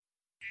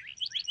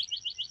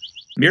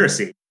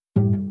Mirasee.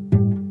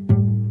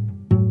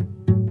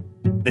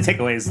 The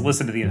takeaway is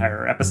listen to the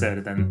entire episode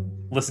and then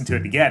listen to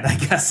it again. I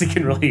guess you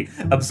can really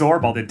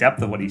absorb all the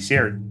depth of what he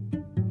shared.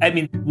 I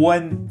mean,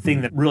 one thing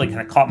that really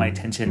kind of caught my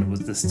attention was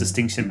this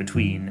distinction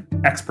between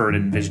expert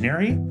and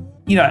visionary.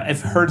 You know,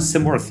 I've heard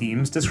similar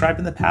themes described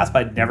in the past,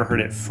 but I'd never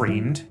heard it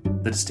framed,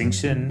 the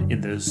distinction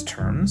in those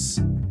terms.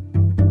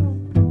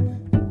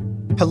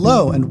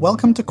 Hello, and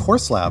welcome to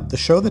Course Lab, the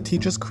show that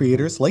teaches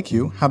creators like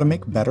you how to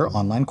make better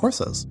online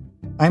courses.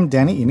 I'm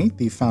Danny Iny,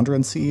 the founder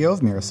and CEO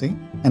of Mirasee,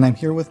 and I'm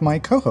here with my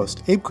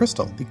co-host, Abe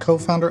Crystal, the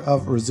co-founder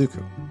of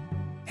Ruzuku.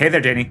 Hey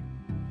there, Danny.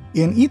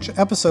 In each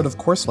episode of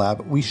Course Lab,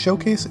 we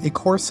showcase a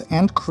course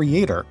and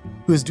creator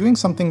who is doing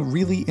something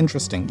really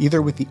interesting,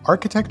 either with the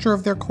architecture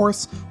of their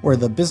course, or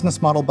the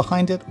business model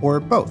behind it, or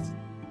both.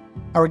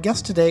 Our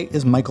guest today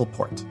is Michael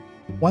Port.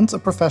 Once a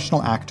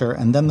professional actor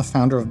and then the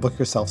founder of Book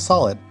Yourself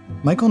Solid,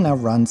 Michael now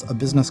runs a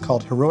business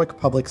called Heroic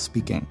Public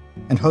Speaking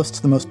and hosts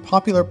the most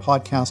popular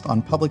podcast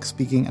on public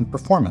speaking and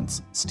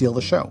performance, Steal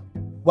the Show.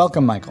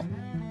 Welcome, Michael.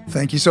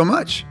 Thank you so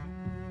much.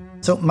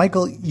 So,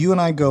 Michael, you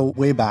and I go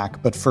way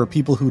back, but for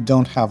people who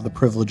don't have the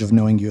privilege of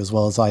knowing you as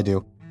well as I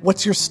do,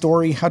 what's your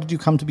story? How did you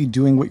come to be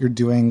doing what you're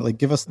doing?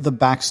 Give us the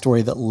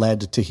backstory that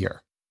led to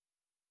here.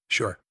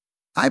 Sure.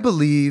 I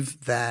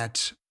believe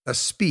that a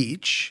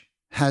speech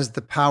has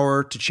the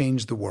power to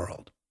change the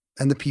world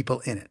and the people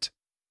in it,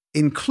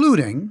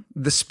 including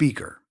the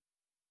speaker.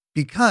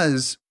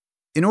 Because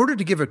in order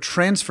to give a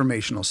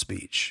transformational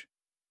speech,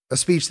 a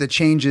speech that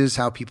changes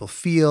how people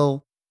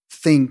feel,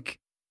 think,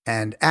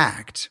 and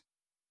act,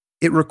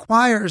 it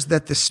requires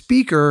that the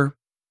speaker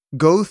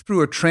go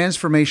through a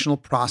transformational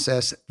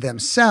process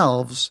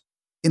themselves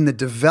in the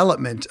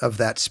development of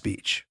that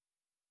speech.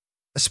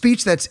 A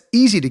speech that's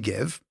easy to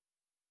give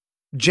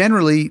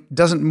generally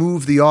doesn't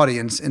move the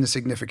audience in a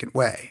significant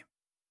way.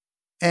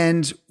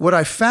 And what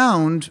I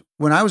found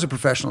when I was a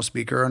professional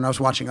speaker and I was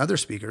watching other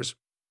speakers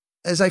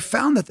is I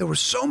found that there were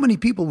so many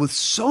people with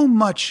so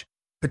much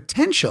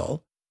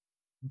potential,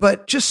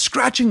 but just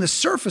scratching the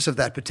surface of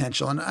that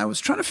potential. And I was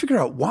trying to figure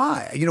out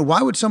why.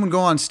 Why would someone go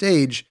on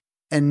stage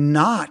and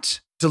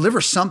not deliver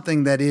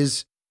something that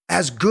is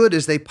as good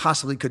as they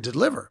possibly could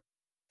deliver?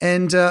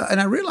 And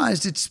I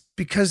realized it's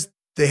because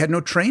they had no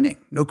training,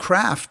 no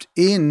craft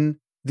in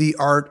the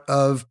art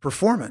of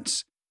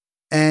performance.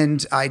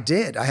 And I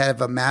did. I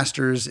have a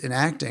master's in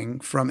acting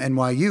from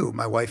NYU.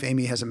 My wife,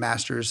 Amy, has a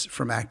master's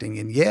from acting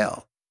in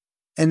Yale.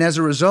 And as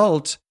a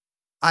result,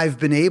 I've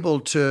been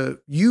able to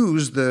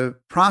use the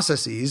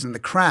processes and the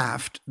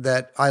craft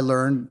that I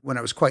learned when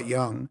I was quite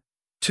young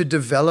to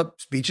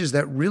develop speeches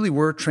that really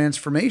were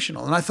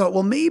transformational. And I thought,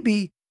 well,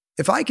 maybe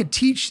if I could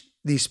teach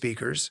these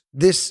speakers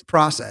this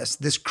process,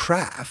 this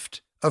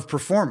craft of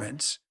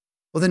performance,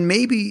 well, then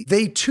maybe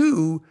they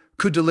too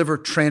could deliver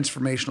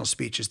transformational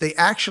speeches. They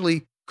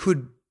actually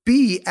could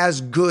be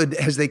as good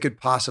as they could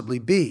possibly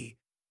be.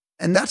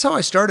 And that's how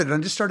I started. I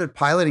just started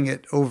piloting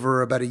it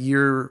over about a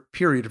year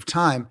period of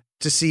time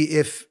to see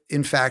if,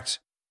 in fact,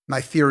 my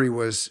theory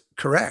was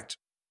correct.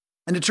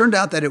 And it turned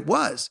out that it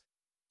was.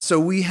 So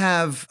we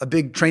have a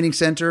big training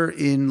center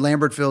in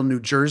Lambertville, New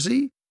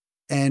Jersey,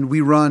 and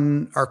we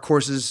run our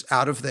courses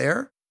out of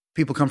there.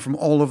 People come from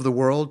all over the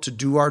world to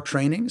do our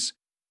trainings.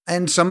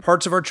 And some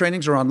parts of our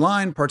trainings are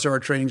online, parts of our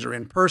trainings are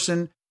in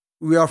person.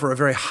 We offer a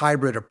very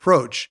hybrid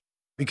approach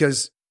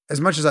because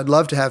as much as I'd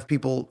love to have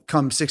people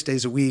come 6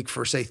 days a week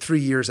for, say, 3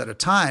 years at a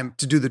time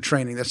to do the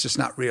training, that's just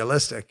not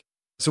realistic.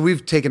 So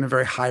we've taken a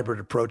very hybrid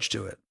approach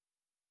to it.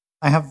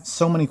 I have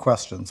so many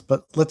questions,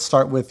 but let's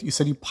start with, you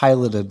said you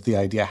piloted the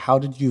idea. How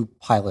did you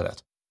pilot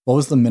it? What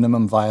was the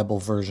minimum viable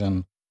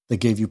version that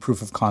gave you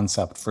proof of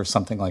concept for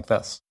something like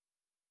this?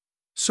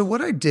 So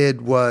what I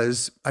did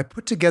was I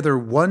put together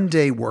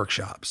one-day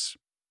workshops,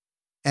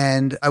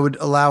 and I would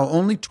allow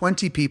only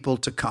 20 people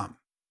to come.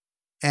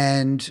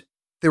 And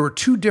there were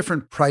two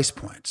different price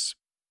points.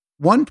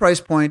 One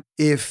price point,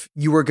 if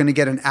you were going to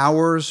get an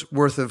hour's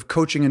worth of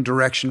coaching and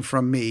direction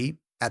from me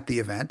at the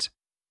event.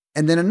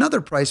 And then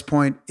another price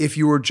point, if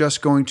you were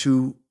just going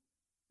to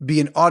be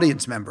an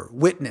audience member,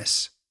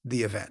 witness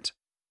the event.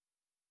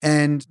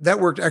 And that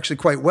worked actually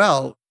quite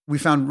well. We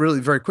found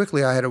really very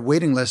quickly I had a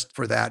waiting list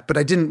for that, but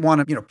I didn't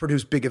want to,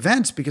 produce big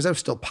events because I was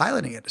still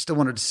piloting it. I still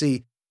wanted to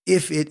see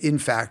if it in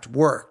fact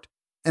worked.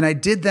 And I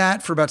did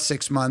that for about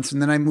 6 months.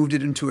 And then I moved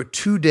it into a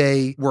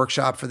 2-day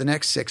workshop for the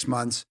next 6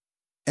 months.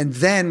 And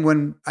then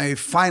when I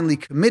finally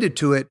committed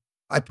to it,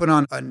 I put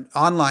on an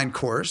online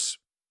course.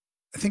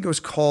 I think it was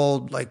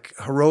called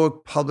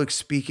Heroic Public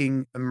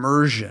Speaking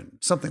Immersion,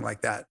 something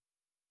like that.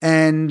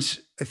 And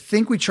I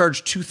think we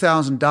charged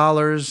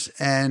 $2,000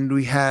 and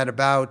we had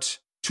about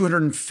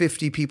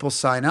 250 people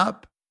sign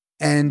up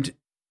and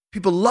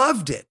people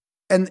loved it.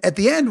 And at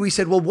the end, we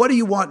said, well, what do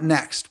you want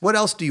next? What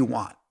else do you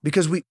want?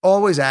 Because we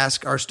always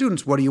ask our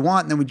students, what do you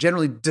want? And then we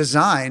generally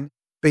design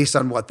based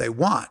on what they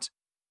want.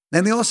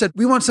 And they all said,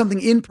 we want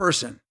something in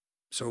person.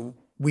 So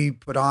we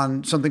put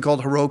on something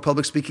called Heroic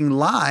Public Speaking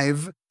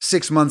Live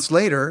 6 months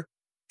later.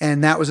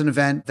 And that was an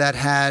event that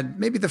had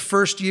maybe the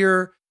first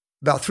year,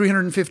 about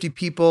 350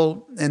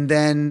 people. And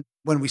then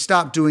When we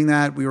stopped doing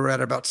that, we were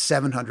at about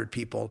 700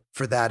 people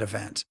for that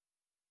event.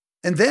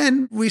 And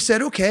then we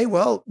said, okay,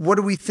 well, what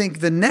do we think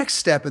the next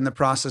step in the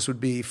process would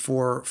be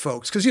for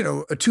folks? Because, a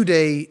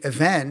 2-day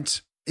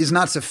event is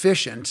not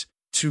sufficient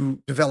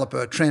to develop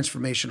a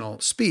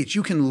transformational speech.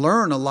 You can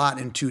learn a lot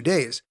in 2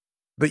 days,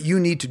 but you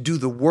need to do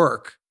the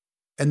work.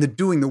 And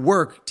doing the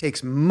work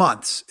takes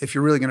months if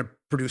you're really going to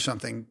produce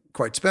something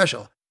quite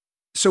special.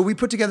 So we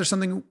put together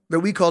something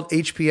that we called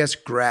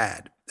HPS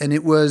Grad. And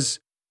it was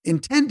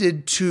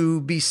intended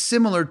to be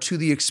similar to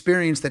the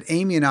experience that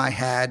Amy and I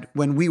had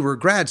when we were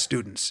grad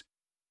students.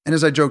 And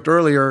as I joked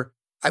earlier,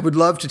 I would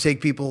love to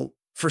take people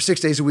for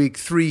 6 days a week,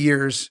 3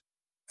 years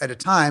at a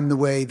time, the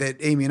way that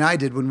Amy and I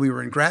did when we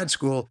were in grad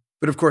school.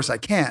 But of course, I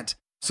can't.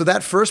 So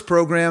that first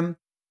program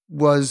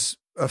was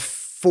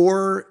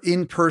 4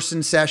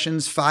 in-person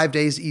sessions, 5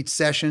 days each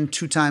session,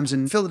 2 times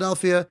in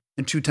Philadelphia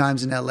and 2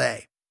 times in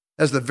LA.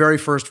 That's the very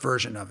first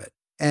version of it.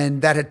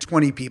 And that had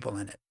 20 people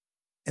in it.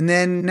 And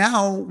then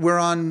now we're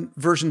on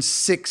version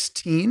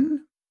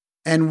 16,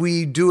 and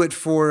we do it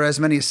for as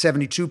many as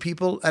 72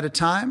 people at a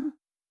time.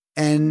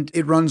 And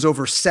it runs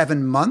over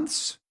 7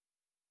 months.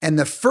 And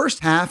the first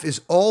half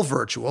is all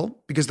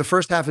virtual because the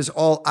first half is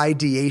all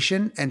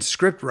ideation and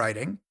script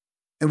writing.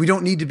 And we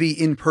don't need to be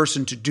in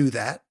person to do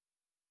that.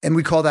 And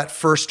we call that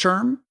first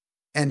term.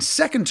 And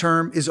second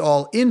term is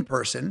all in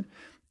person.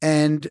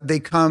 And they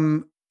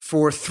come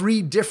for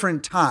 3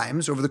 different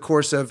times over the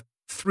course of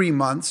 3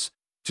 months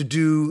to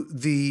do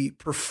the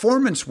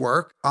performance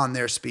work on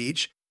their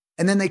speech.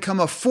 And then they come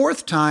a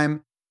 4th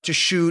time to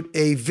shoot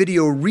a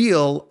video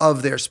reel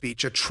of their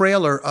speech, a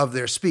trailer of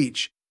their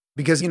speech.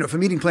 Because, if a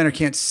meeting planner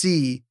can't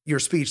see your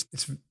speech,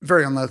 it's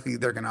very unlikely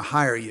they're going to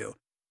hire you.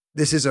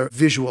 This is a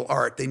visual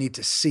art. They need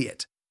to see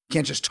it. You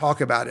can't just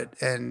talk about it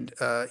and,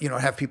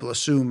 have people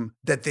assume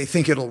that they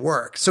think it'll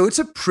work. So it's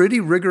a pretty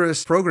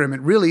rigorous program.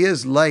 It really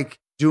is like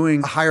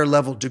doing a higher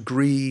level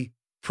degree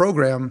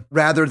program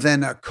rather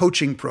than a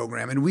coaching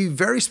program. And we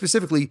very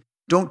specifically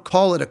don't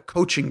call it a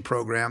coaching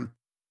program.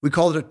 We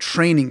call it a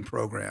training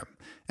program.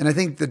 And I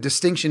think the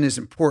distinction is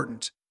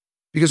important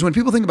because when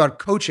people think about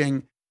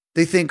coaching,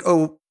 they think,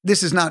 oh,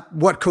 this is not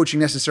what coaching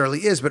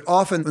necessarily is. But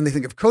often when they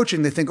think of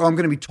coaching, they think, oh, I'm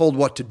going to be told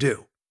what to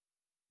do.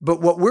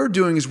 But what we're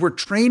doing is we're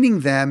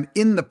training them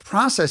in the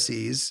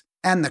processes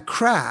and the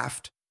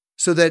craft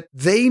so that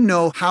they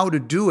know how to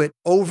do it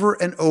over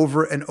and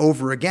over and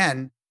over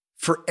again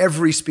for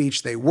every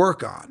speech they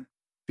work on.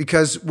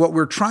 Because what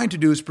we're trying to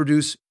do is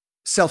produce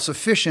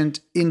self-sufficient,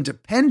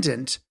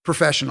 independent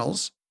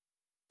professionals.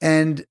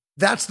 And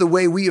that's the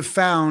way we have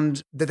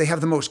found that they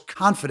have the most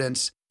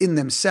confidence in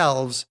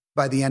themselves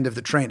by the end of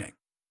the training.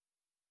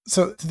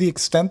 So to the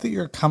extent that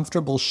you're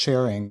comfortable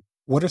sharing,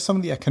 what are some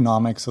of the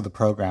economics of the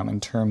program in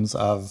terms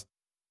of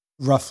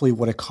roughly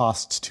what it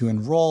costs to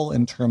enroll,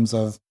 in terms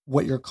of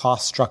what your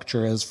cost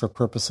structure is for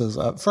purposes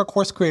of, for a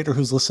course creator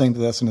who's listening to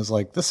this and is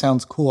like, this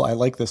sounds cool, I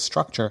like this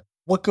structure.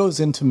 What goes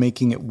into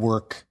making it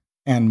work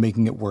and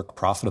making it work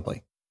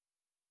profitably?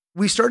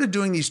 We started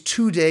doing these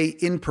 2-day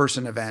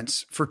in-person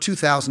events for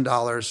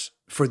 $2,000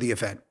 for the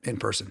event in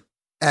person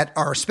at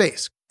our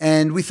space.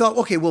 And we thought,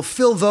 okay, we'll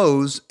fill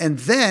those and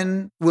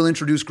then we'll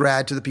introduce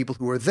grad to the people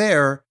who are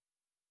there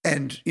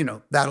and,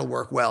 that'll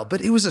work well.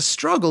 But it was a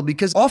struggle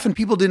because often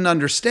people didn't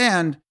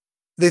understand.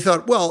 They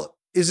thought, well,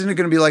 isn't it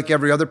going to be like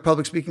every other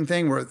public speaking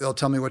thing where they'll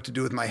tell me what to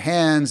do with my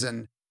hands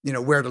and,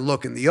 where to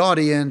look in the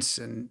audience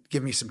and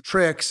give me some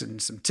tricks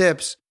and some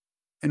tips?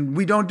 And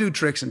we don't do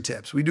tricks and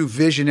tips. We do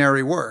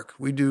visionary work.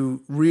 We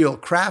do real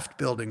craft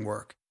building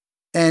work.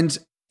 And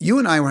you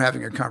and I were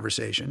having a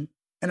conversation,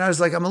 and I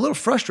was like, I'm a little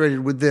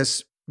frustrated with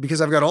this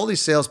because I've got all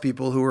these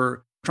salespeople who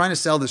are trying to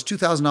sell this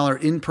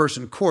 $2,000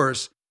 in-person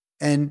course,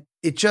 and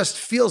it just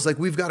feels like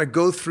we've got to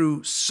go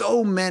through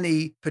so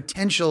many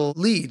potential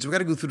leads. We've got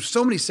to go through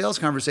so many sales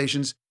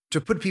conversations to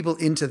put people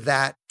into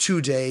that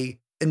 2-day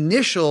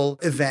initial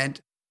event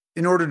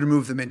in order to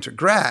move them into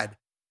grad.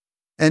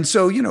 And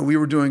so, we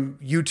were doing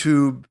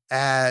YouTube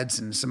ads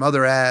and some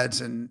other ads,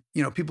 and,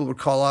 people would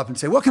call up and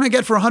say, what can I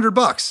get for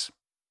 $100?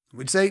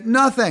 We'd say,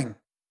 nothing.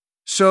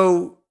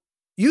 So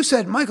you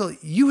said, Michael,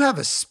 you have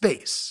a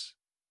space.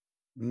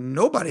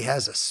 Nobody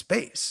has a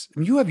space. I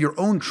mean, you have your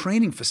own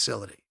training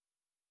facility.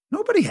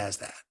 Nobody has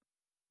that.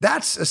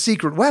 That's a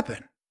secret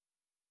weapon.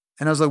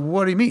 And I was like,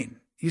 what do you mean?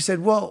 You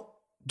said, well,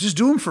 just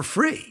do them for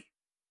free.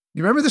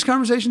 You remember this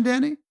conversation,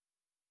 Danny?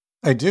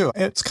 I do.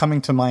 It's coming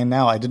to mind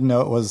now. I didn't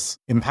know it was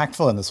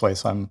impactful in this way,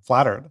 so I'm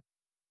flattered.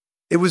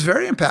 It was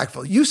very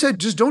impactful. You said,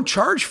 just don't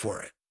charge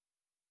for it.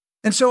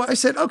 And so I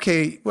said,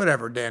 okay,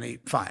 whatever, Danny,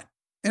 fine.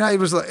 And I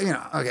was like,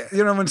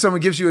 okay. When someone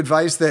gives you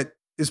advice that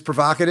is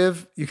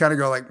provocative, you kind of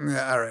go like,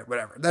 all right,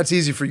 whatever. That's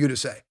easy for you to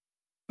say.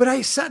 But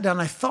I sat down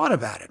and I thought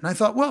about it. And I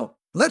thought, well,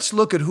 let's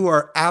look at who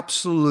our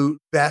absolute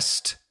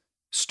best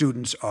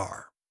students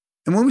are.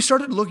 And when we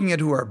started looking at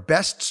who our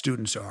best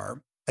students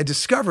are, I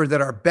discovered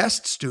that our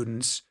best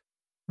students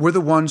were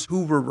the ones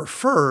who were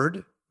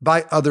referred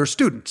by other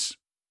students.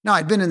 Now,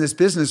 I'd been in this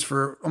business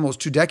for almost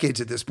 2 decades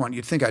at this point.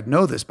 You'd think I'd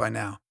know this by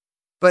now.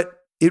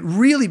 But it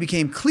really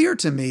became clear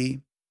to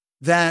me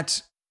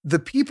that the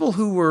people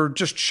who were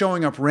just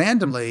showing up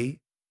randomly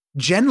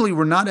generally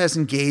were not as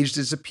engaged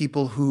as the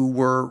people who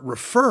were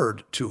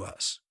referred to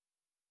us.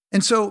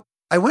 And so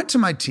I went to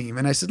my team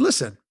and I said,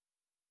 listen,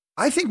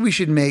 I think we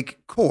should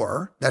make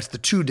CORE, that's the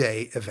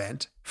 2-day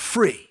event,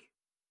 free.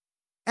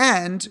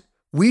 And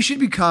we should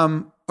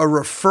become a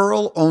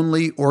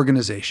referral-only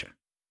organization.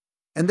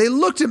 And they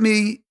looked at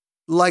me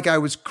like I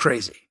was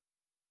crazy.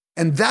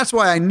 And that's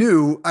why I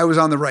knew I was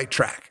on the right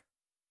track,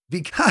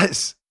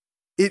 because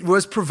it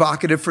was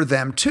provocative for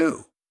them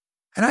too.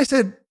 And I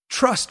said,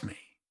 trust me,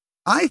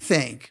 I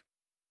think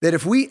that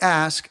if we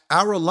ask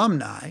our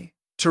alumni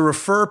to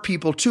refer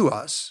people to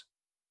us,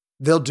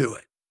 they'll do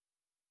it.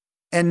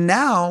 And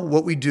now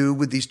what we do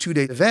with these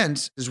 2-day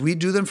events is we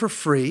do them for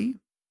free.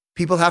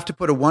 People have to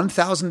put a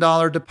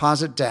 $1,000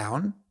 deposit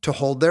down to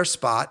hold their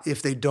spot.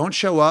 If they don't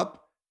show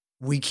up,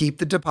 we keep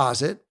the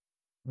deposit.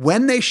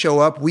 When they show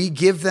up, we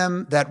give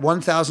them that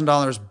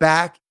 $1,000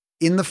 back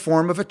in the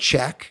form of a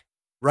check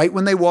right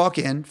when they walk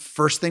in,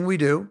 first thing we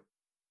do.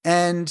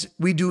 And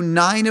we do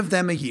 9 of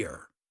them a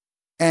year.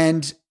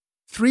 And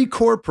 3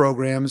 core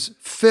programs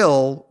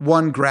fill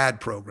 1 grad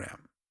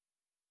program.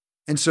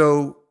 And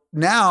so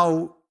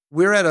now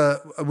we're at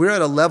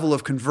a level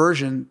of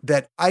conversion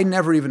that I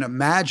never even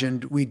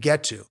imagined we'd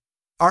get to.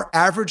 Our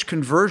average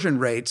conversion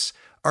rates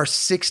are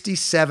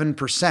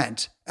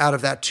 67% out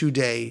of that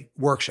 2-day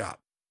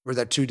workshop or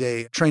that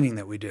 2-day training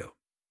that we do.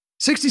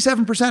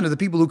 67% of the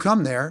people who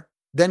come there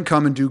then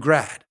come and do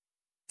grad.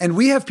 And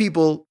we have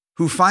people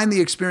who find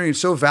the experience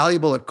so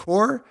valuable at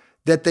CORE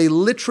that they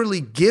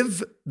literally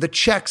give the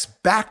checks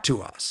back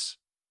to us.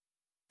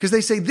 Because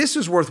they say, this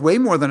is worth way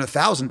more than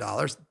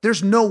 $1,000.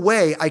 There's no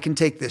way I can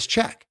take this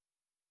check.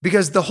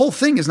 Because the whole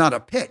thing is not a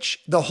pitch.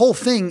 The whole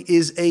thing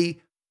is a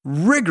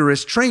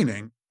rigorous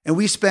training. And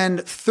we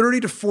spend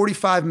 30 to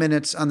 45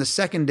 minutes on the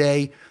second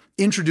day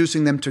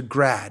introducing them to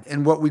grad.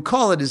 And what we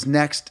call it is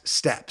next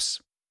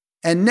steps.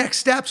 And next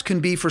steps can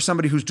be for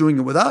somebody who's doing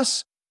it with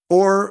us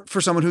or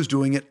for someone who's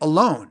doing it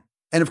alone.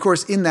 And of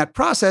course, in that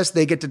process,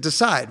 they get to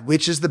decide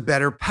which is the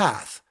better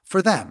path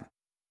for them,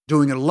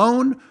 doing it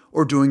alone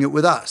or doing it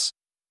with us.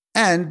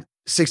 And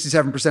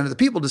 67% of the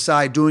people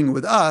decide doing it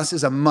with us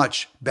is a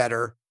much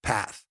better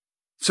path.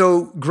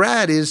 So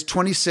grad is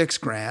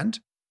 $26,000.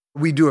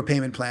 We do a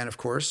payment plan, of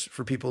course,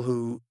 for people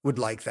who would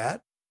like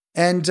that.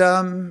 And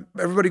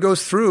everybody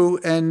goes through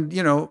and,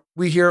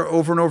 we hear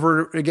over and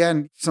over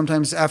again,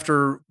 sometimes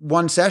after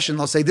one session,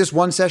 they'll say this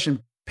one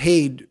session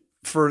paid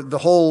for the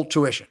whole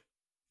tuition,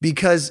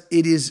 because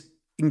it is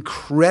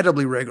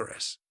incredibly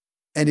rigorous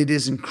and it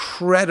is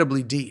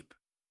incredibly deep.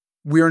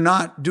 We are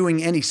not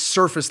doing any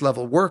surface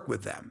level work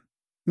with them.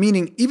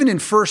 Meaning, even in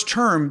first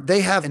term,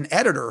 they have an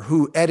editor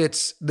who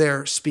edits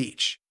their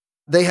speech.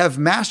 They have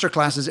master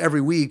classes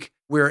every week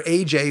where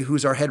AJ,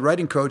 who's our head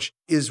writing coach,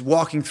 is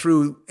walking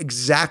through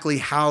exactly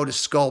how to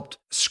sculpt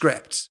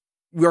scripts.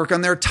 We work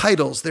on their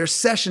titles, their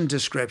session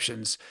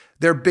descriptions,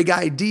 their big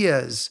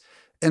ideas,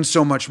 and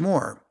so much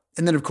more.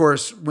 And then, of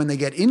course, when they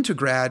get into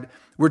grad,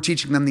 we're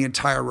teaching them the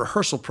entire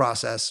rehearsal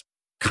process,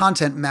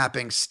 content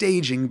mapping,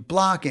 staging,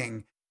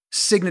 blocking,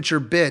 signature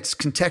bits,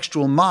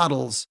 contextual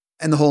models,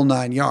 and the whole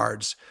 9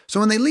 yards. So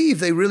when they leave,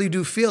 they really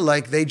do feel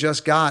like they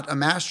just got a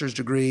master's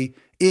degree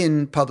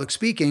in public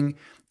speaking,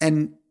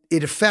 and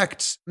it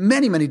affects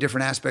many, many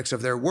different aspects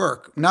of their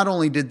work. Not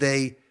only did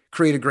they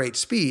create a great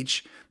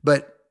speech,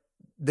 but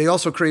they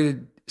also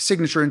created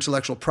signature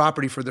intellectual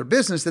property for their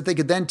business that they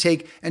could then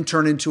take and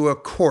turn into a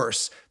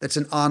course that's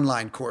an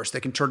online course. They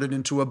can turn it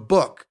into a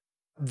book.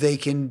 They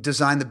can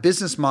design the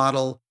business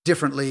model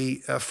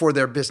differently for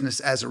their business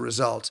as a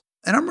result.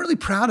 And I'm really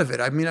proud of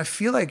it. I mean, I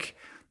feel like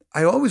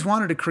I always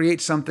wanted to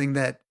create something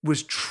that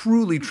was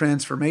truly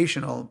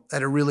transformational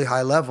at a really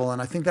high level.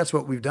 And I think that's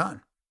what we've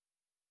done.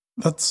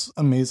 That's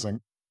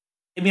amazing.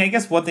 I mean, I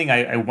guess one thing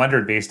I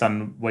wondered based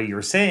on what you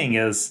were saying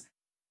is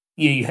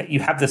you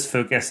have this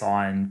focus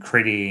on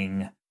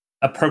creating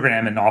a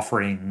program and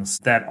offerings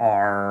that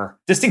are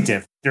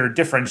distinctive. They're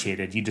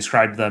differentiated. You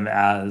described them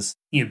as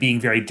being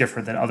very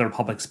different than other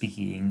public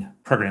speaking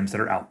programs that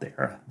are out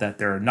there, that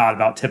they're not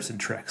about tips and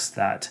tricks,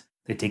 that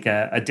they take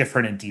a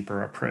different and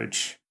deeper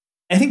approach.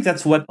 I think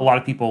that's what a lot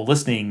of people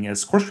listening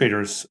as course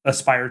creators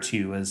aspire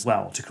to as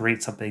well, to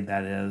create something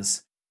that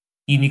is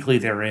uniquely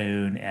their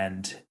own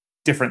and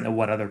different than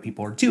what other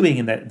people are doing,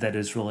 and that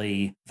is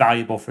really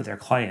valuable for their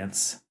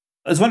clients.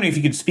 I was wondering if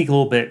you could speak a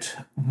little bit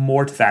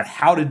more to that.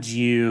 How did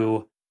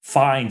you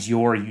find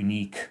your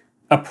unique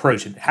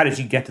approach, and how did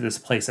you get to this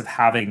place of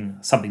having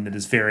something that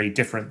is very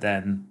different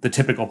than the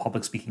typical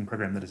public speaking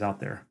program that is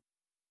out there?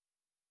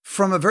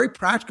 From a very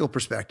practical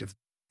perspective,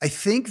 I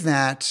think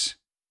that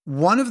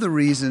one of the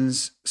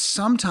reasons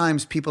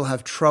sometimes people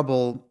have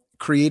trouble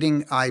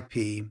creating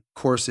IP,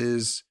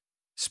 courses,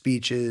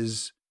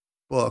 speeches,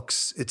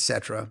 books,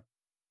 etc.,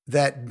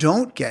 that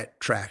don't get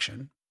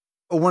traction,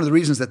 or one of the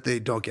reasons that they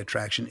don't get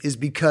traction is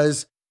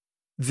because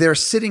they're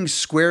sitting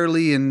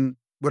squarely in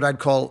what I'd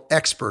call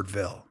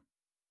expertville.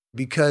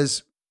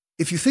 Because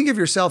if you think of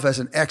yourself as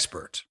an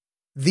expert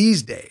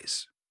these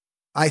days,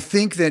 I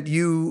think that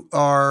you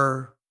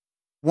are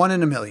 1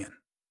 in a million.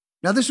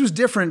 Now, this was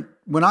different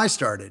when I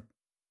started.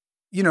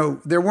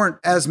 There weren't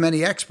as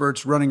many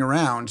experts running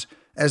around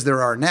as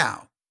there are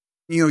now.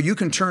 You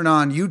can turn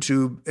on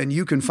YouTube and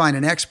you can find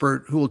an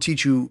expert who will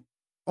teach you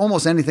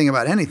almost anything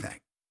about anything,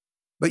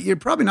 but you're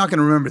probably not going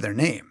to remember their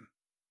name.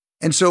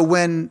 And so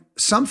when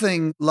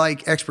something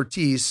like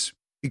expertise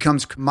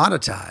becomes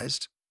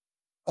commoditized,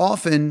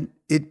 often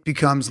it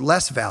becomes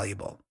less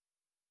valuable.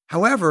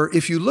 However,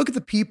 if you look at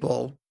the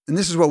people, and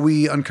this is what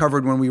we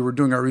uncovered when we were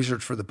doing our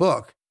research for the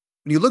book,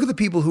 when you look at the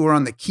people who are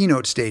on the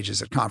keynote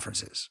stages at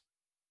conferences,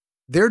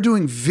 they're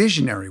doing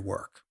visionary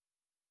work,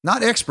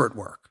 not expert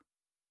work.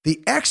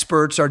 The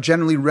experts are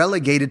generally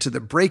relegated to the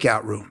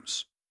breakout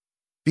rooms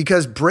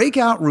because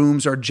breakout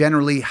rooms are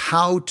generally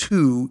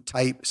how-to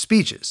type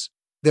speeches.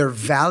 They're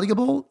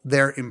valuable,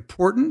 they're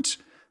important,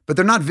 but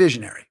they're not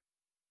visionary.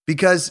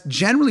 Because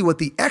generally what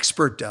the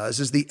expert does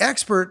is the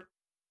expert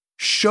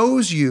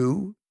shows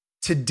you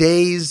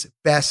today's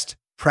best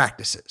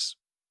practices.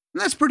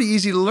 And that's pretty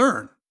easy to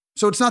learn.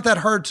 So it's not that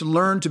hard to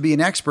learn to be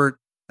an expert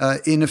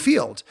in a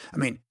field. I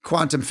mean,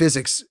 quantum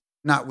physics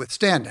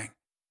notwithstanding,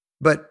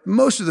 but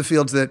most of the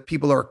fields that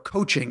people are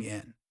coaching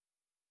in.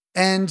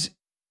 And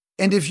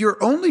if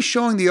you're only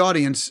showing the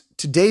audience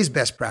today's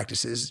best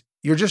practices,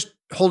 you're just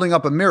holding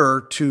up a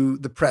mirror to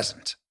the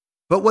present.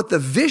 But what the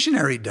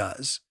visionary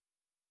does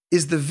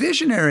is the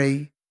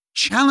visionary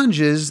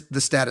challenges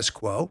the status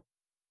quo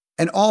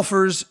and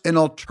offers an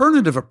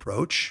alternative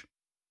approach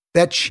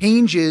that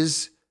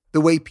changes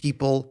the way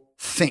people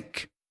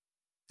think.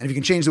 And if you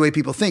can change the way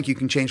people think, you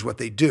can change what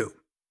they do.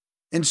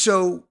 And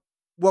so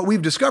what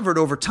we've discovered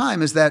over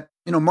time is that,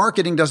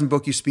 marketing doesn't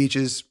book you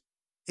speeches.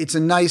 It's a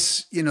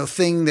nice,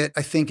 thing that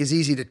I think is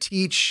easy to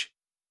teach.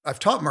 I've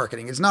taught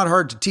marketing. It's not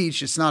hard to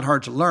teach. It's not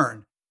hard to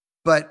learn.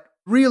 But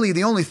really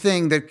the only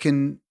thing that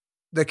can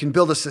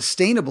build a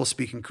sustainable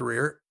speaking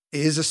career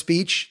is a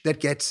speech that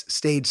gets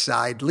stage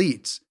side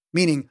leads.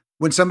 Meaning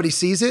when somebody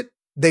sees it,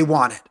 they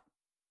want it.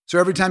 So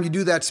every time you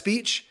do that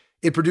speech,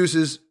 it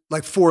produces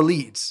like 4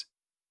 leads.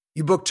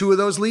 You book 2 of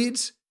those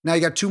leads, now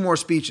you got 2 more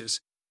speeches.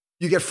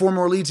 You get 4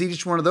 more leads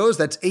each one of those,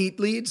 that's 8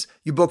 leads.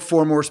 You book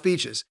 4 more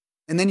speeches.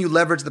 And then you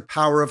leverage the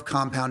power of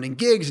compounding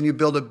gigs and you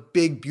build a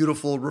big,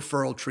 beautiful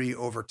referral tree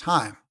over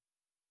time.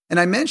 And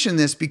I mention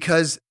this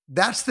because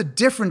that's the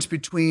difference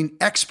between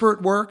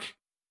expert work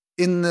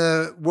in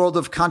the world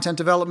of content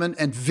development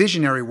and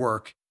visionary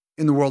work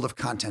in the world of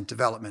content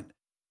development.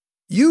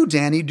 You,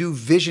 Danny, do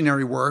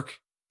visionary work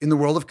in the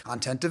world of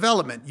content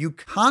development. You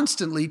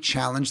constantly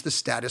challenge the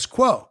status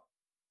quo.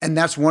 And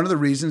that's one of the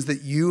reasons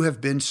that you have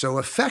been so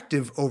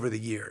effective over the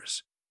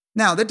years.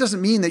 Now, that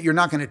doesn't mean that you're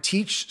not going to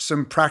teach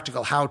some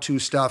practical how-to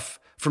stuff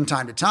from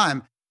time to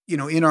time.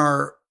 In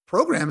our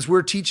programs,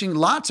 we're teaching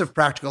lots of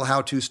practical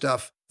how-to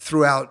stuff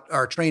throughout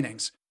our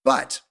trainings.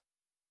 But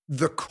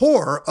the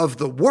core of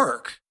the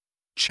work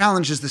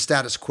challenges the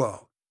status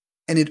quo.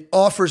 And it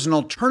offers an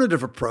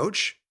alternative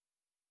approach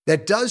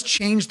that does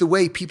change the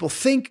way people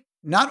think,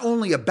 not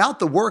only about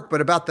the work,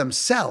 but about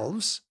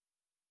themselves.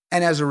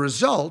 And as a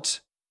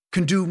result,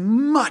 can do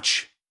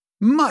much,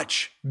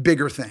 much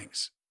bigger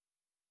things.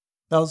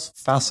 That was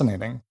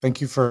fascinating.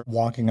 Thank you for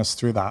walking us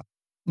through that.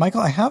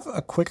 Michael, I have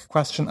a quick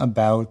question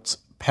about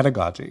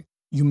pedagogy.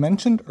 You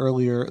mentioned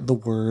earlier the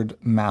word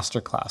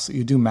masterclass, that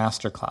you do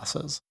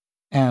masterclasses.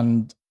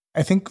 And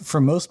I think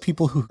for most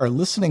people who are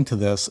listening to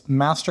this,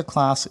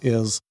 masterclass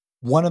is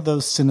one of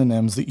those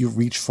synonyms that you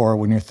reach for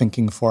when you're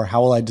thinking for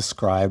how will I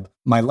describe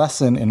my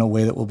lesson in a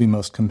way that will be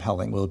most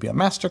compelling? Will it be a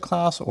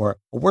masterclass or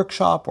a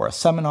workshop or a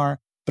seminar?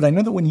 But I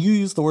know that when you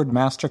use the word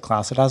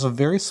masterclass, it has a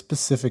very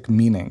specific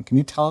meaning. Can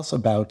you tell us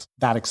about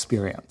that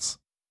experience?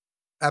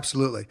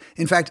 Absolutely.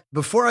 In fact,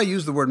 before I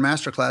used the word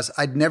masterclass,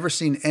 I'd never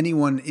seen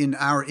anyone in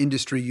our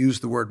industry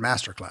use the word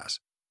masterclass.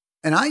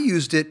 And I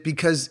used it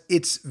because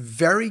it's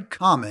very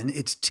common,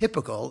 it's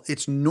typical,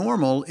 it's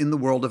normal in the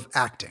world of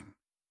acting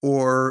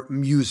or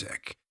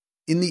music.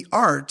 In the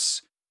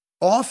arts,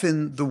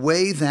 often the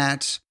way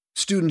that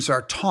students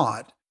are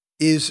taught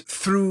is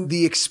through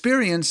the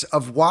experience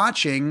of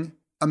watching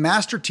a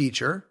master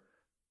teacher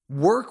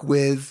work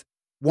with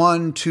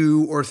 1,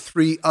 2, or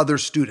 3 other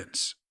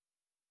students.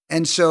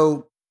 And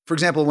so, for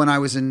example, when I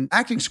was in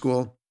acting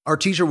school, our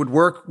teacher would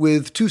work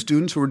with 2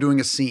 students who were doing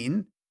a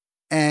scene,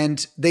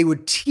 and they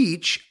would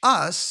teach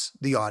us,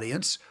 the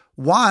audience,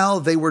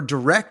 while they were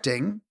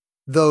directing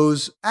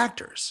those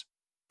actors.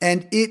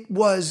 And it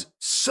was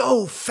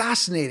so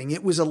fascinating.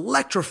 It was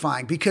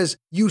electrifying because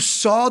you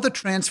saw the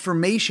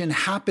transformation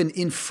happen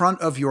in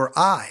front of your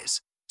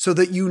eyes, so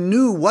that you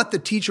knew what the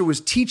teacher was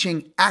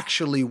teaching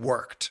actually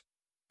worked.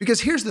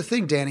 Because here's the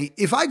thing, Danny,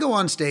 if I go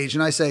on stage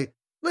and I say,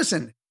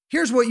 listen,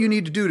 here's what you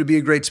need to do to be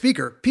a great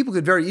speaker, people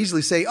could very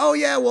easily say, oh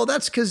yeah, well,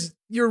 that's because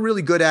you're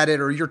really good at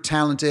it, or you're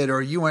talented,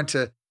 or you went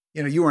to,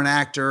 you were an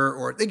actor,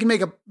 or they can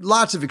make up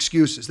lots of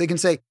excuses. They can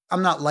say,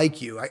 I'm not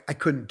like you. I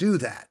couldn't do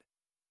that.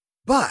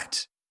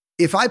 But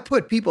if I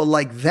put people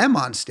like them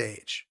on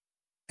stage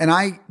and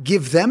I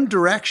give them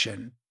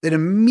direction that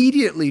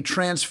immediately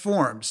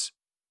transforms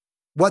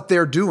what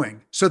they're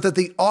doing so that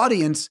the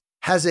audience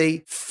has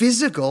a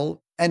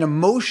physical an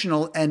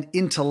emotional and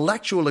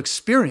intellectual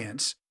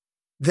experience,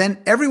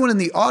 then everyone in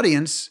the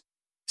audience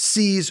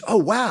sees, oh,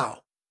 wow,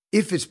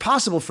 if it's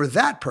possible for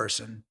that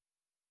person,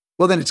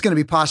 well, then it's going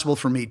to be possible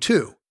for me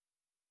too.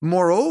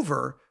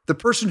 Moreover, the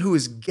person who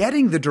is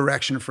getting the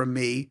direction from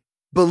me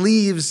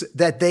believes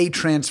that they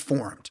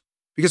transformed.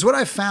 Because what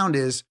I've found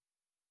is,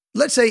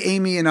 let's say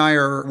Amy and I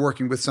are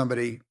working with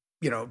somebody,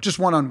 just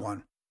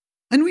one-on-one.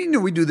 And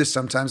we do this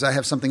sometimes. I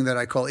have something that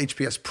I call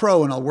HPS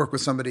Pro, and I'll work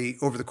with somebody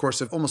over the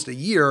course of almost a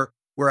year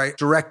where I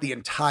direct the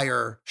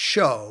entire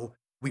show.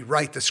 We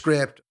write the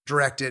script,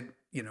 direct it,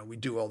 we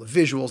do all the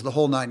visuals, the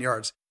whole 9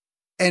 yards.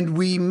 And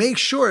we make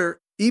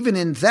sure, even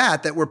in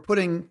that we're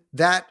putting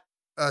that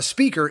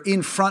speaker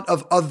in front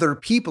of other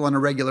people on a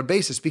regular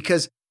basis.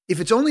 Because if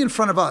it's only in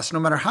front of us, no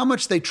matter how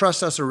much they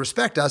trust us or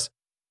respect us,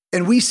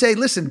 and we say,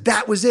 listen,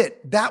 that was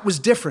it, that was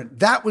different,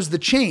 that was the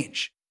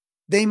change,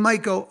 they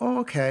might go, oh,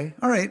 okay,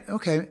 all right,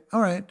 okay,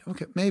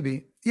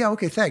 maybe. Yeah,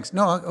 okay, thanks.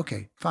 No,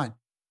 okay, fine.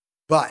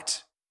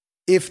 But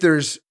if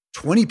there's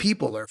 20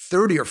 people or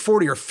 30 or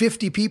 40 or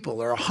 50 people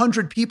or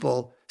 100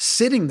 people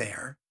sitting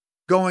there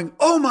going,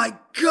 oh my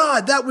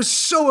God, that was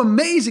so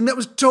amazing, that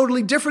was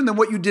totally different than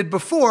what you did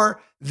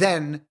before,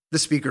 then the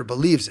speaker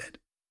believes it.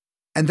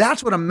 And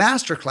that's what a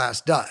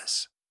masterclass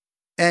does.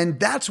 And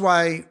that's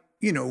why,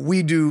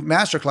 we do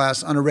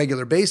masterclass on a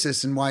regular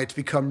basis and why it's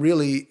become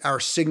really our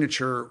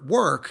signature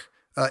work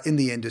in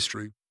the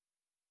industry.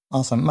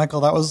 Awesome.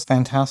 Michael, that was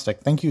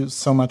fantastic. Thank you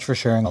so much for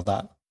sharing all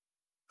that.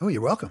 Oh,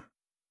 you're welcome.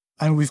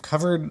 And we've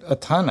covered a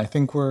ton. I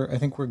think we're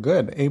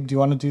good. Abe, do you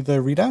want to do the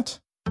readout?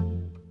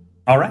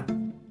 All right.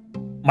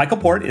 Michael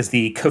Port is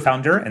the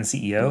co-founder and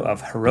CEO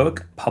of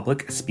Heroic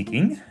Public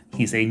Speaking.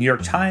 He's a New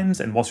York Times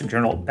and Wall Street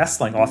Journal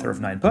bestselling author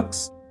of 9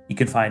 books. You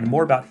can find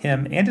more about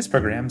him and his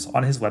programs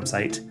on his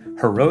website,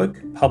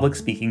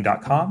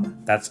 heroicpublicspeaking.com.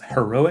 That's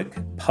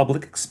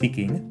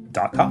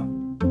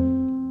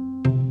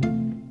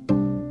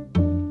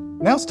heroicpublicspeaking.com.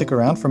 Now stick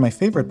around for my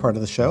favorite part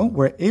of the show,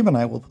 where Abe and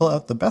I will pull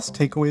out the best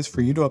takeaways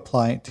for you to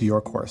apply to your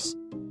course.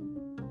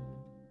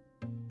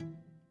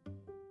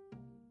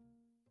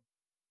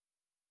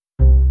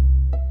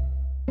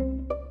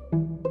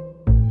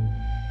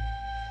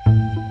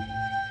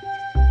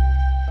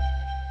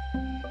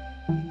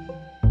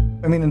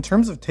 In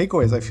terms of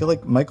takeaways, I feel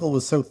like Michael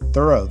was so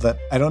thorough that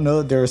I don't know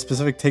that there are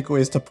specific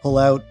takeaways to pull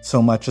out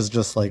so much as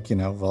just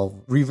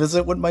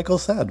revisit what Michael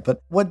said.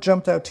 But what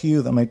jumped out to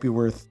you that might be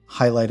worth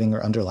highlighting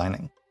or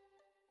underlining?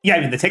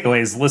 Yeah, the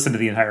takeaway is listen to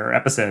the entire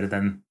episode and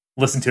then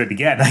listen to it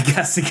again. I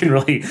guess you can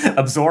really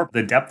absorb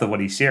the depth of what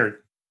he shared.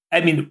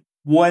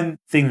 One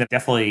thing that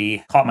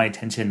definitely caught my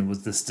attention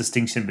was this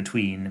distinction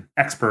between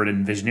expert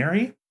and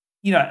visionary.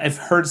 I've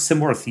heard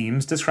similar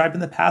themes described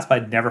in the past,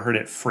 but I'd never heard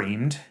it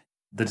framed,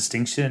 the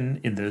distinction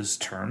in those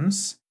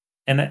terms.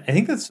 And I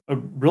think that's a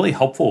really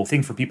helpful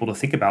thing for people to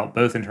think about,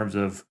 both in terms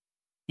of,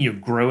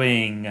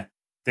 growing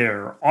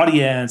their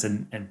audience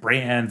and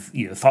brand,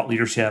 thought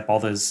leadership, all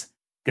those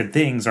good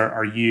things.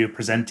 Are you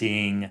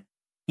presenting,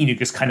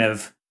 just kind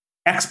of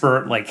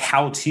expert,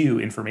 how-to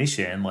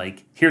information,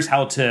 here's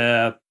how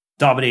to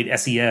dominate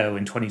SEO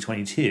in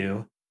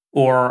 2022?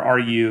 Or are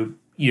you,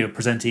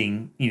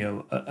 presenting,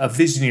 a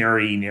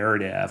visionary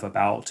narrative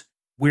about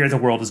where the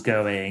world is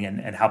going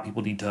and how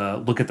people need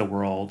to look at the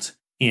world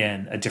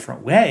in a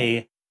different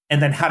way?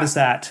 And then how does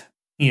that,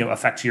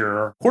 affect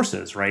your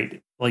courses,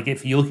 right?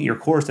 If you look at your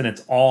course and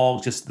it's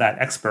all just that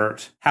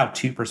expert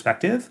how-to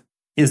perspective,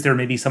 is there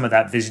maybe some of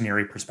that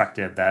visionary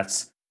perspective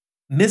that's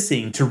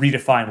missing to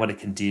redefine what it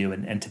can do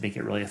and to make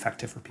it really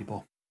effective for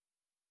people?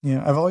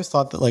 Yeah, I've always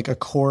thought that a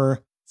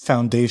core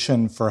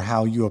foundation for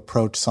how you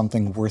approach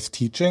something worth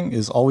teaching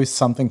is always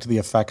something to the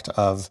effect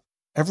of,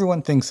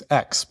 everyone thinks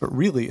X, but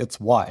really it's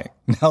Y.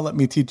 Now let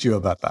me teach you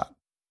about that.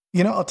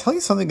 I'll tell you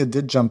something that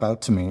did jump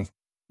out to me.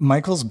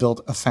 Michael's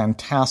built a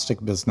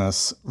fantastic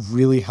business,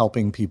 really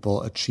helping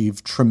people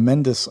achieve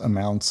tremendous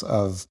amounts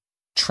of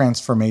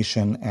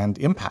transformation and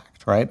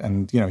impact, right?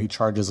 And, he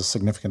charges a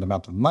significant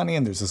amount of money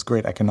and there's this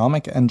great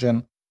economic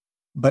engine.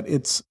 But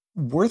it's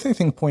worth, I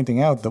think,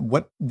 pointing out that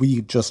what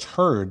we just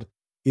heard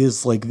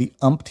is the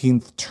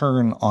umpteenth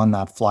turn on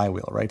that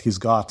flywheel, right? He's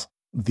got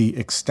the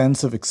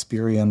extensive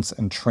experience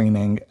and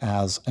training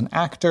as an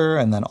actor,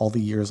 and then all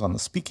the years on the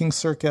speaking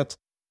circuit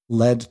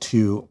led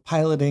to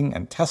piloting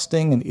and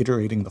testing and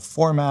iterating the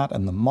format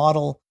and the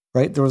model,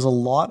 right? There was a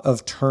lot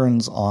of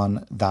turns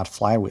on that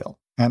flywheel.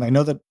 And I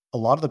know that a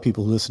lot of the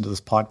people who listen to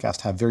this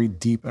podcast have very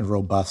deep and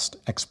robust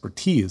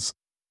expertise,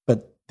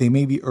 but they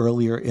may be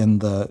earlier in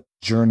the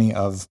journey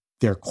of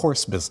their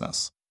course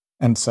business.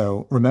 And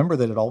so remember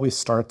that it always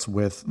starts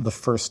with the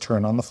first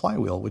turn on the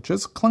flywheel, which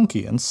is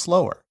clunky and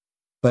slower.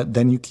 But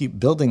then you keep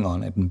building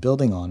on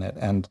it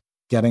and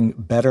getting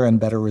better and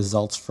better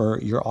results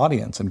for your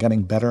audience and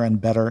getting better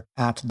and better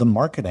at the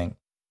marketing.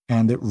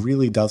 And it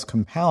really does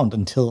compound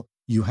until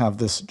you have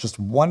this just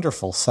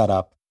wonderful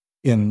setup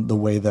in the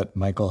way that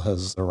Michael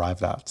has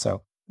arrived at.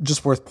 So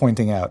just worth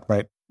pointing out,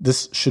 right?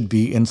 This should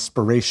be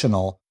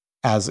inspirational,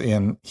 as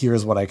in,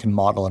 here's what I can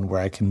model and where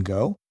I can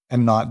go.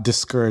 and not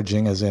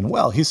discouraging as in,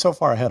 well, he's so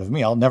far ahead of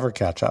me, I'll never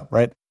catch up,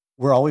 right?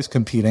 We're always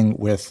competing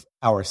with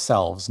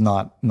ourselves,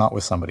 not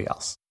with somebody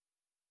else.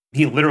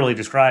 He literally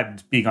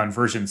described being on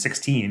version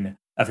 16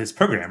 of his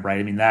program, right?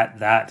 I mean,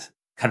 that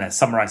kind of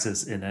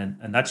summarizes in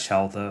a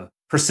nutshell the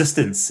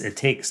persistence it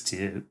takes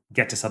to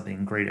get to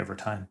something great over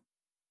time.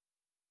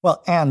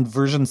 Well, and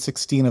version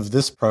 16 of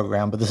this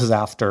program, but this is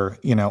after,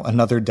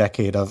 another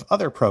decade of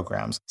other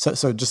programs.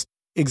 So just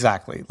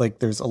exactly, like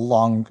there's a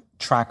long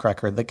track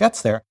record that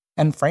gets there.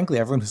 And frankly,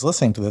 everyone who's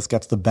listening to this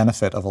gets the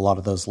benefit of a lot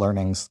of those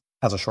learnings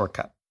as a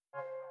shortcut.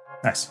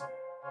 Nice.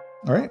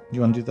 All right.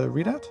 You want to do the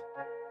readout?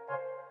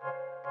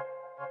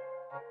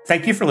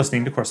 Thank you for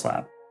listening to Course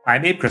Lab.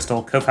 I'm Abe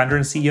Crystal, co-founder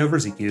and CEO of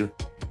Ruziku,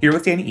 here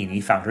with Danny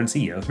Iny, founder and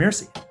CEO of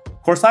Mirasee.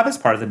 Course Lab is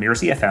part of the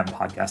Mirasee FM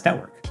podcast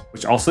network,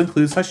 which also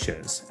includes such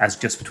shows as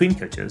Just Between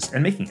Coaches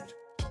and Making It.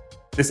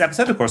 This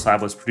episode of Course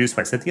Lab was produced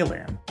by Cynthia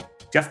Lamb.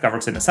 Jeff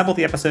Govertson assembled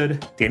the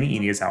episode. Danny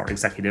Iny is our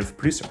executive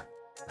producer.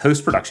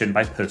 Post-production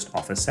by Post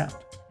Office Sound.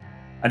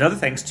 Another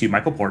thanks to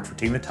Michael Port for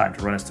taking the time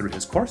to run us through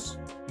his course.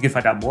 You can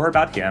find out more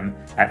about him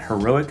at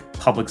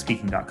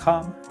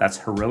heroicpublicspeaking.com. That's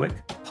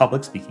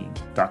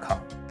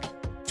heroicpublicspeaking.com.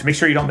 To make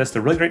sure you don't miss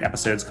the really great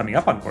episodes coming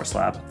up on Course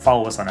Lab,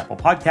 follow us on Apple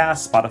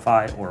Podcasts,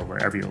 Spotify, or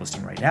wherever you're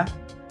listening right now.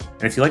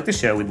 And if you like the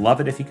show, we'd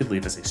love it if you could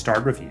leave us a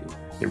starred review.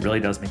 It really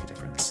does make a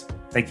difference.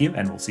 Thank you,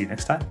 and we'll see you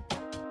next time.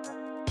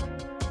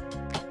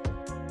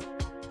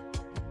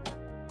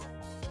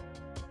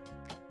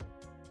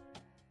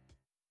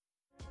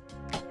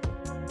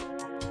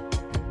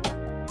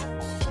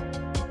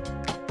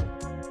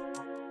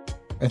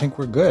 I think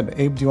we're good.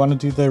 Abe, do you want to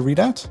do the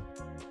readout?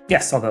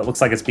 Yes, although it looks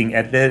like it's being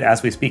edited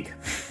as we speak.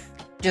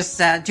 Just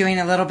doing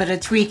a little bit of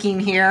tweaking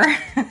here.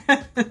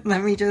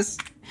 Let me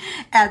just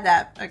add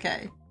that.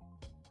 Okay.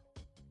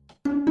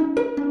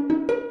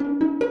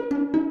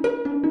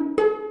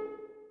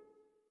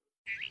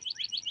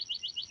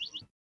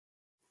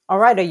 All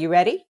right, are you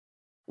ready?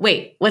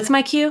 Wait, what's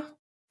my cue?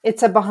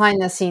 It's a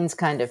behind the scenes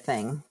kind of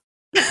thing.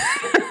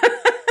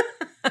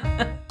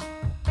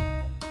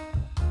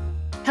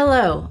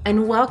 Hello,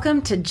 and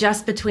welcome to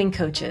Just Between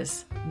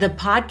Coaches, the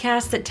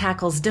podcast that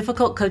tackles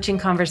difficult coaching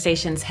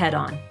conversations head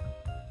on.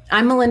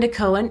 I'm Melinda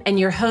Cohen, and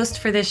your host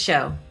for this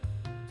show.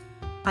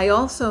 I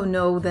also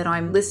know that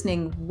I'm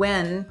listening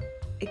when,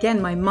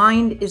 again, my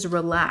mind is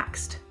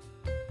relaxed.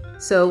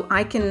 So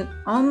I can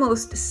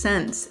almost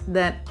sense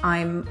that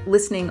I'm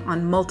listening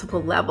on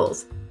multiple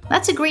levels.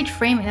 That's a great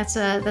framing. That's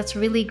a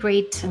really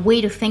great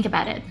way to think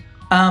about it.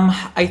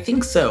 I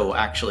think so,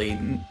 actually,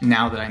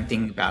 now that I'm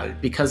thinking about it,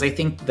 because I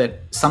think that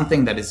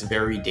something that is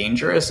very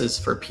dangerous is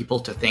for people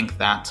to think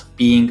that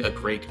being a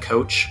great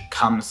coach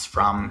comes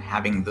from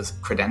having the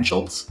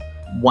credentials.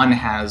 One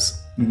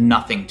has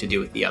nothing to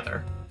do with the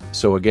other.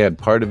 So again,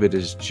 part of it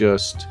is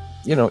just,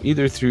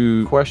 either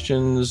through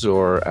questions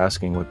or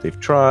asking what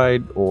they've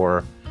tried,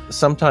 or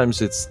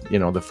sometimes it's,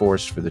 the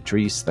forest for the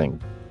trees thing.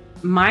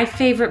 My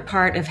favorite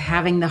part of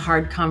having the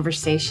hard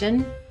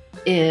conversation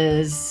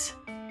is...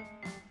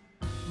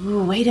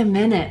 Ooh, wait a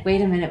minute.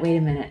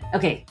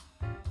 Okay,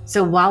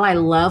 so while I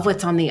love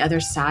what's on the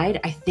other side,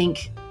 I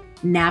think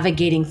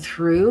navigating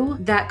through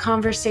that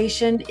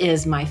conversation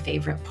is my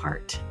favorite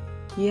part.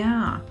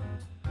 Yeah,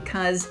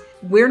 because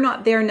we're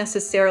not there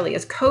necessarily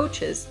as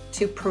coaches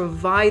to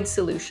provide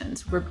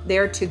solutions. We're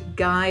there to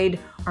guide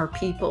our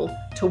people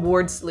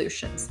towards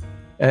solutions.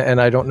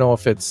 And I don't know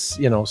if it's,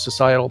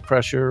 societal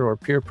pressure or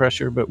peer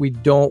pressure, but we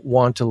don't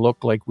want to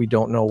look like we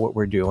don't know what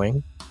we're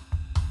doing.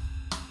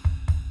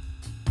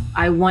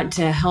 I want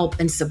to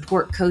help and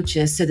support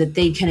coaches so that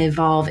they can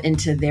evolve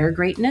into their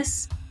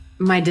greatness.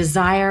 My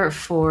desire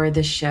for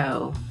the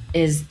show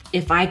is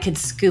if I could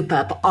scoop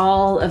up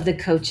all of the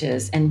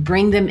coaches and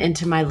bring them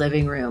into my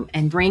living room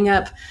and bring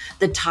up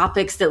the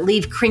topics that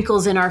leave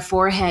crinkles in our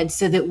forehead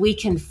so that we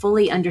can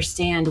fully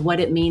understand what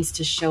it means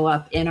to show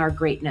up in our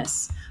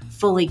greatness,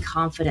 fully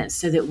confident,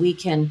 so that we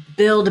can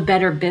build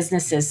better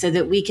businesses, so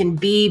that we can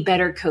be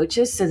better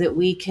coaches, so that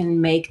we can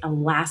make a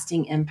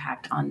lasting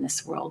impact on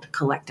this world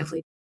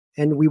collectively.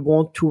 And we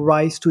want to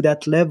rise to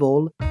that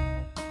level.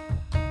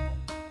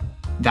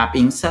 That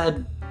being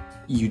said,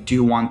 you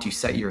do want to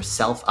set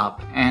yourself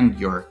up and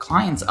your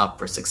clients up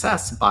for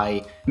success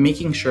by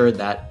making sure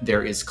that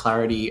there is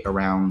clarity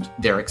around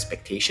their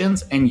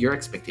expectations and your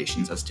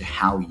expectations as to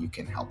how you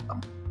can help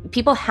them.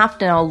 People have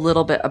to know a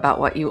little bit about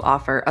what you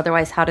offer.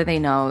 Otherwise, how do they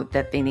know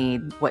that they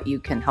need what you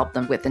can help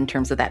them with in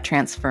terms of that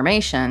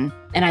transformation?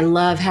 And I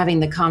love having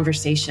the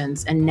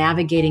conversations and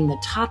navigating the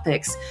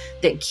topics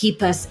that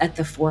keep us at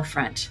the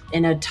forefront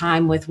in a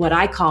time with what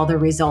I call the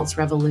results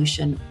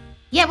revolution.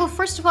 Yeah, well,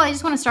 first of all, I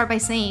just want to start by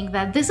saying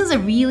that this is a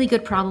really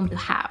good problem to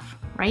have,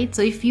 right?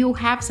 So if you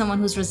have someone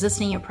who's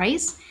resisting your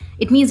price,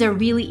 it means they're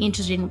really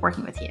interested in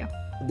working with you.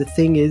 The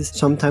thing is,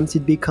 sometimes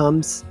it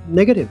becomes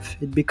negative.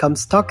 It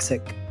becomes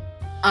toxic.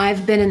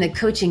 I've been in the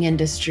coaching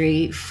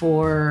industry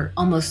for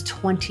almost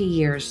 20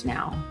 years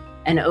now.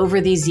 And over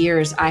these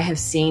years, I have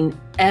seen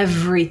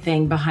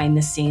everything behind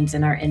the scenes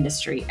in our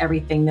industry,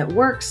 everything that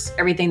works,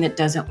 everything that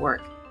doesn't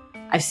work.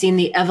 I've seen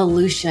the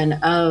evolution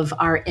of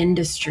our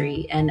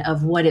industry and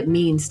of what it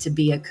means to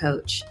be a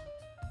coach.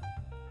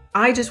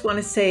 I just want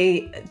to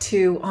say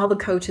to all the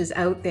coaches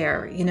out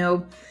there,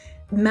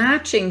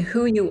 matching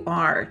who you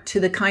are to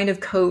the kind of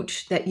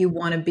coach that you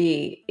want to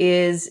be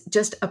is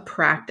just a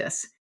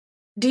practice.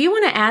 Do you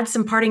want to add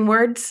some parting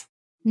words?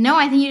 No,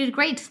 I think you did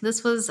great.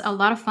 This was a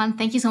lot of fun.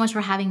 Thank you so much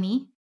for having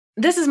me.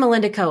 This is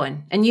Melinda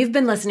Cohen, and you've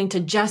been listening to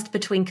Just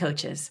Between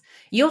Coaches.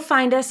 You'll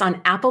find us on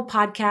Apple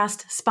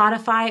Podcast,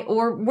 Spotify,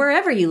 or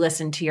wherever you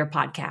listen to your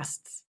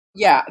podcasts.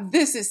 Yeah,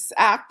 this is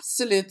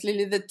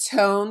absolutely the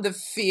tone, the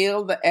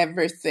feel, the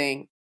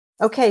everything.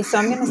 Okay, so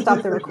I'm going to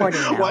stop the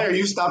recording now. Why are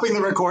you stopping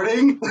the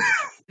recording?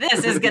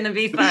 This is going to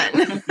be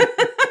fun.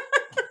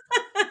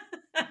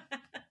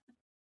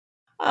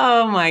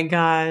 Oh my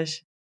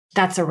gosh.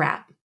 That's a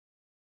wrap.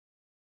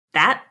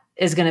 That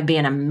is going to be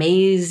an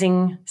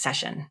amazing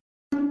session.